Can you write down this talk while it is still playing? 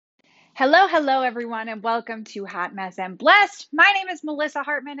Hello, hello, everyone, and welcome to Hot Mess and Blessed. My name is Melissa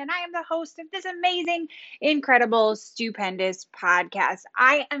Hartman, and I am the host of this amazing, incredible, stupendous podcast.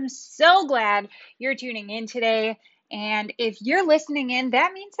 I am so glad you're tuning in today. And if you're listening in,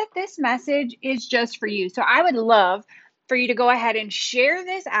 that means that this message is just for you. So I would love for you to go ahead and share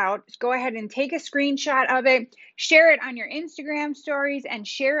this out. Go ahead and take a screenshot of it, share it on your Instagram stories, and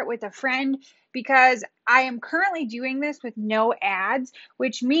share it with a friend because I am currently doing this with no ads,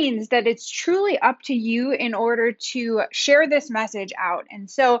 which means that it's truly up to you in order to share this message out. And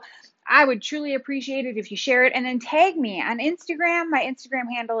so I would truly appreciate it if you share it and then tag me on Instagram. My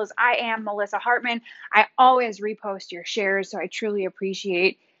Instagram handle is I am Melissa Hartman. I always repost your shares, so I truly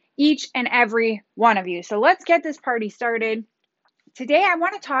appreciate each and every one of you. So let's get this party started. Today, I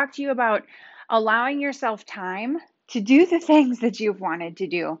want to talk to you about allowing yourself time to do the things that you've wanted to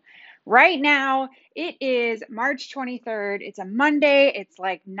do. Right now, it is March 23rd. It's a Monday. It's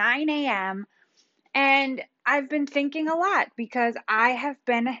like 9 a.m. And I've been thinking a lot because I have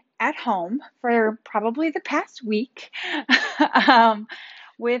been at home for probably the past week um,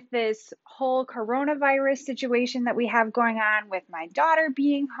 with this whole coronavirus situation that we have going on with my daughter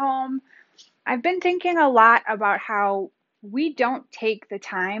being home. I've been thinking a lot about how we don't take the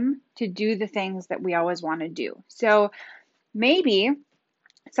time to do the things that we always want to do. So maybe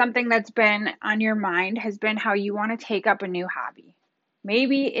something that's been on your mind has been how you want to take up a new hobby.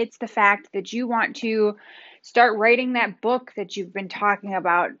 Maybe it's the fact that you want to start writing that book that you've been talking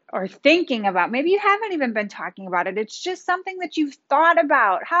about or thinking about. Maybe you haven't even been talking about it. It's just something that you've thought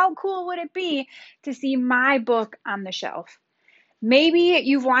about. How cool would it be to see my book on the shelf? Maybe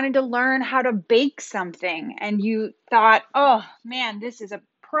you've wanted to learn how to bake something and you thought, oh man, this is a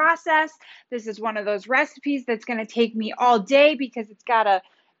process. This is one of those recipes that's going to take me all day because it's got to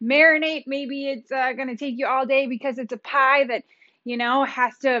marinate. Maybe it's going to take you all day because it's a pie that,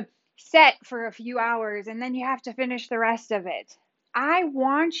 has to set for a few hours and then you have to finish the rest of it. I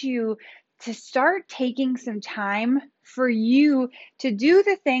want you to start taking some time for you to do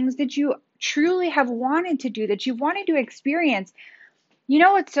the things that you truly have wanted to do, that you've wanted to experience. You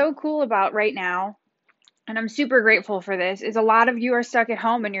know what's so cool about right now, and I'm super grateful for this, is a lot of you are stuck at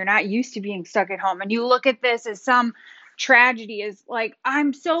home and you're not used to being stuck at home. And you look at this as some tragedy, as like,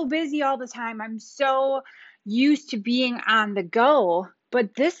 I'm so busy all the time. I'm so used to being on the go.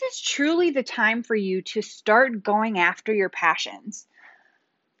 But this is truly the time for you to start going after your passions.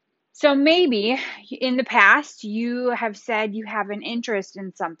 So maybe in the past, you have said you have an interest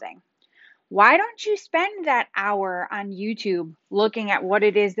in something. Why don't you spend that hour on YouTube looking at what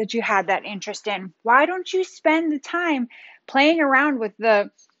it is that you had that interest in? Why don't you spend the time playing around with the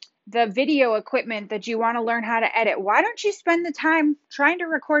video equipment that you want to learn how to edit? Why don't you spend the time trying to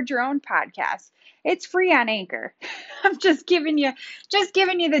record your own podcast? It's free on Anchor. I'm just giving you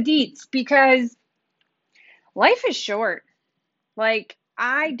the deets because life is short. Like,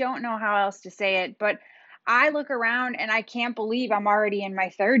 I don't know how else to say it, but I look around and I can't believe I'm already in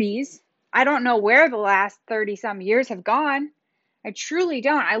my 30s. I don't know where the last 30 some years have gone. I truly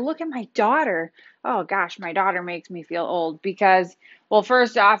don't. I look at my daughter. Oh gosh, my daughter makes me feel old because, well,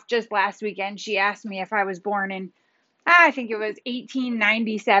 first off, just last weekend, she asked me if I was born in, I think it was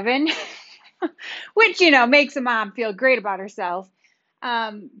 1897, which, makes a mom feel great about herself.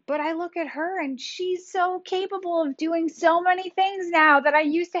 But I look at her and she's so capable of doing so many things now that I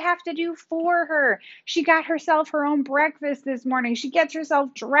used to have to do for her. She got herself her own breakfast this morning. She gets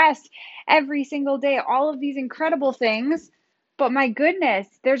herself dressed every single day. All of these incredible things. But my goodness,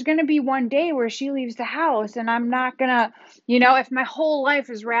 there's going to be one day where she leaves the house and I'm not going to, if my whole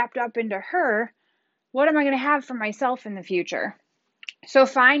life is wrapped up into her, what am I going to have for myself in the future? So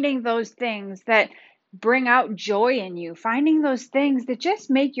finding those things that bring out joy in you, finding those things that just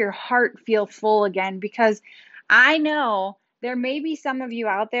make your heart feel full again, because I know there may be some of you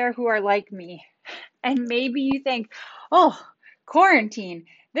out there who are like me, and maybe you think, oh, quarantine,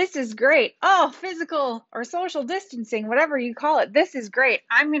 this is great. Oh, physical or social distancing, whatever you call it, this is great.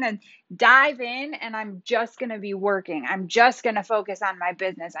 I'm going to dive in and I'm just going to be working. I'm just going to focus on my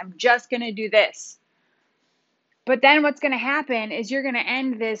business. I'm just going to do this. But then what's going to happen is you're going to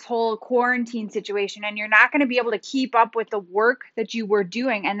end this whole quarantine situation and you're not going to be able to keep up with the work that you were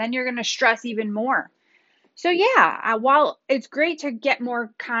doing. And then you're going to stress even more. So yeah, while it's great to get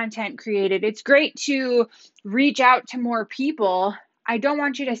more content created, it's great to reach out to more people. I don't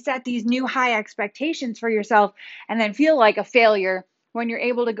want you to set these new high expectations for yourself and then feel like a failure when you're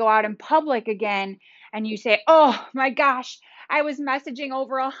able to go out in public again and you say, oh my gosh, I was messaging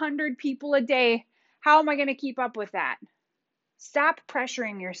over 100 people a day. How am I going to keep up with that? Stop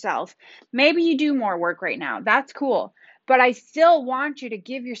pressuring yourself. Maybe you do more work right now. That's cool. but I still want you to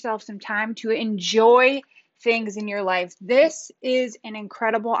give yourself some time to enjoy things in your life. This is an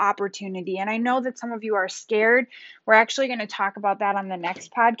incredible opportunity. And I know that some of you are scared. We're actually going to talk about that on the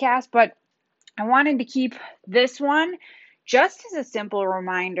next podcast, but I wanted to keep this one just as a simple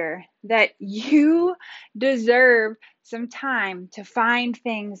reminder that you deserve some time to find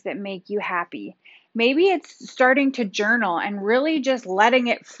things that make you happy. Maybe it's starting to journal and really just letting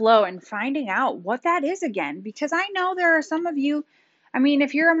it flow and finding out what that is again. Because I know there are some of you, I mean,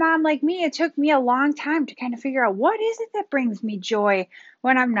 if you're a mom like me, it took me a long time to kind of figure out what is it that brings me joy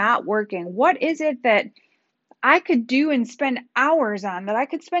when I'm not working? What is it that I could do and spend hours on, that I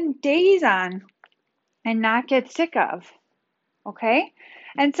could spend days on and not get sick of? Okay.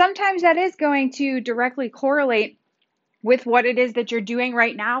 And sometimes that is going to directly correlate with what it is that you're doing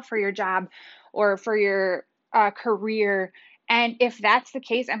right now for your job or for your career. And if that's the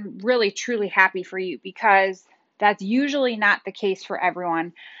case, I'm really, truly happy for you, because that's usually not the case for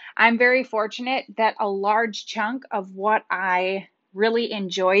everyone. I'm very fortunate that a large chunk of what I really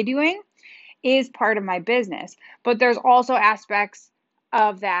enjoy doing is part of my business, but there's also aspects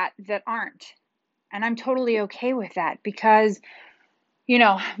of that that aren't. And I'm totally okay with that, because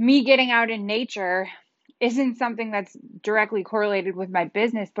me getting out in nature isn't something that's directly correlated with my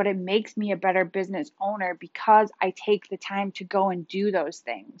business, but it makes me a better business owner because I take the time to go and do those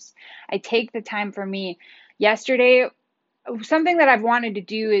things. I take the time for me. Yesterday, something that I've wanted to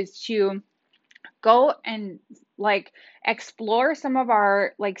do is to go and like explore some of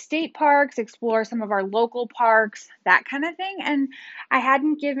our like state parks, explore some of our local parks, that kind of thing. And I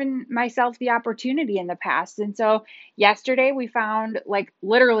hadn't given myself the opportunity in the past. And so yesterday we found like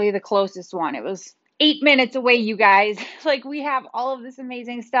literally the closest one. It was 8 minutes away, you guys. Like, we have all of this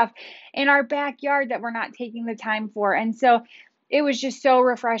amazing stuff in our backyard that we're not taking the time for. And so it was just so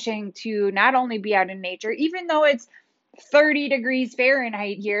refreshing to not only be out in nature, even though it's 30 degrees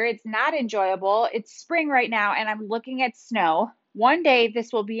Fahrenheit here. It's not enjoyable. It's spring right now, and I'm looking at snow. One day,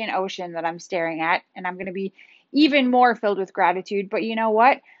 this will be an ocean that I'm staring at, and I'm going to be even more filled with gratitude. But you know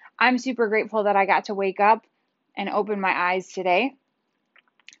what? I'm super grateful that I got to wake up and open my eyes today.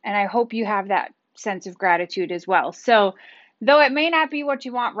 And I hope you have that sense of gratitude as well. So, though it may not be what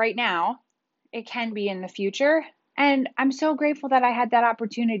you want right now, it can be in the future. And I'm so grateful that I had that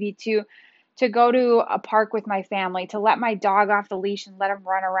opportunity to go to a park with my family, to let my dog off the leash and let him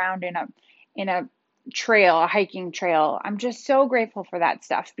run around in a trail, a hiking trail. I'm just so grateful for that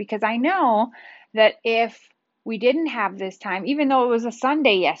stuff, because I know that if we didn't have this time, even though it was a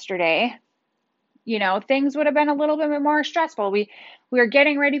Sunday yesterday, things would have been a little bit more stressful. We are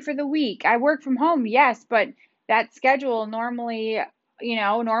getting ready for the week. I work from home, yes, but that schedule normally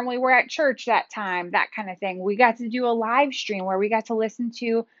we're at church that time, that kind of thing. We got to do a live stream where we got to listen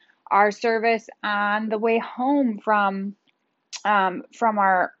to our service on the way home from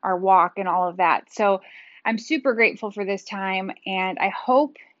our walk and all of that. So I'm super grateful for this time, and I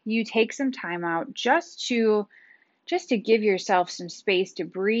hope you take some time out just to give yourself some space to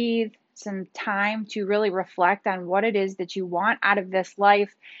breathe, some time to really reflect on what it is that you want out of this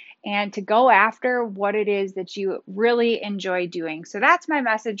life, and to go after what it is that you really enjoy doing. So that's my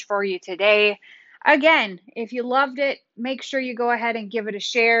message for you today. Again, if you loved it, make sure you go ahead and give it a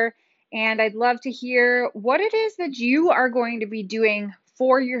share. And I'd love to hear what it is that you are going to be doing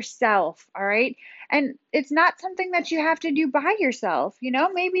for yourself. All right. And it's not something that you have to do by yourself.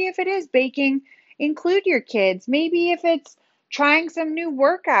 Maybe if it is baking, include your kids. Maybe if it's trying some new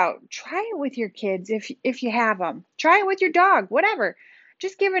workout, try it with your kids if you have them. Try it with your dog, whatever.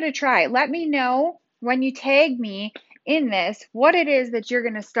 Just give it a try. Let me know when you tag me in this what it is that you're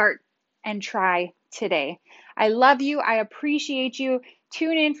going to start and try today. I love you. I appreciate you.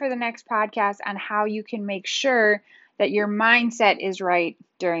 Tune in for the next podcast on how you can make sure that your mindset is right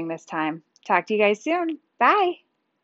during this time. Talk to you guys soon. Bye.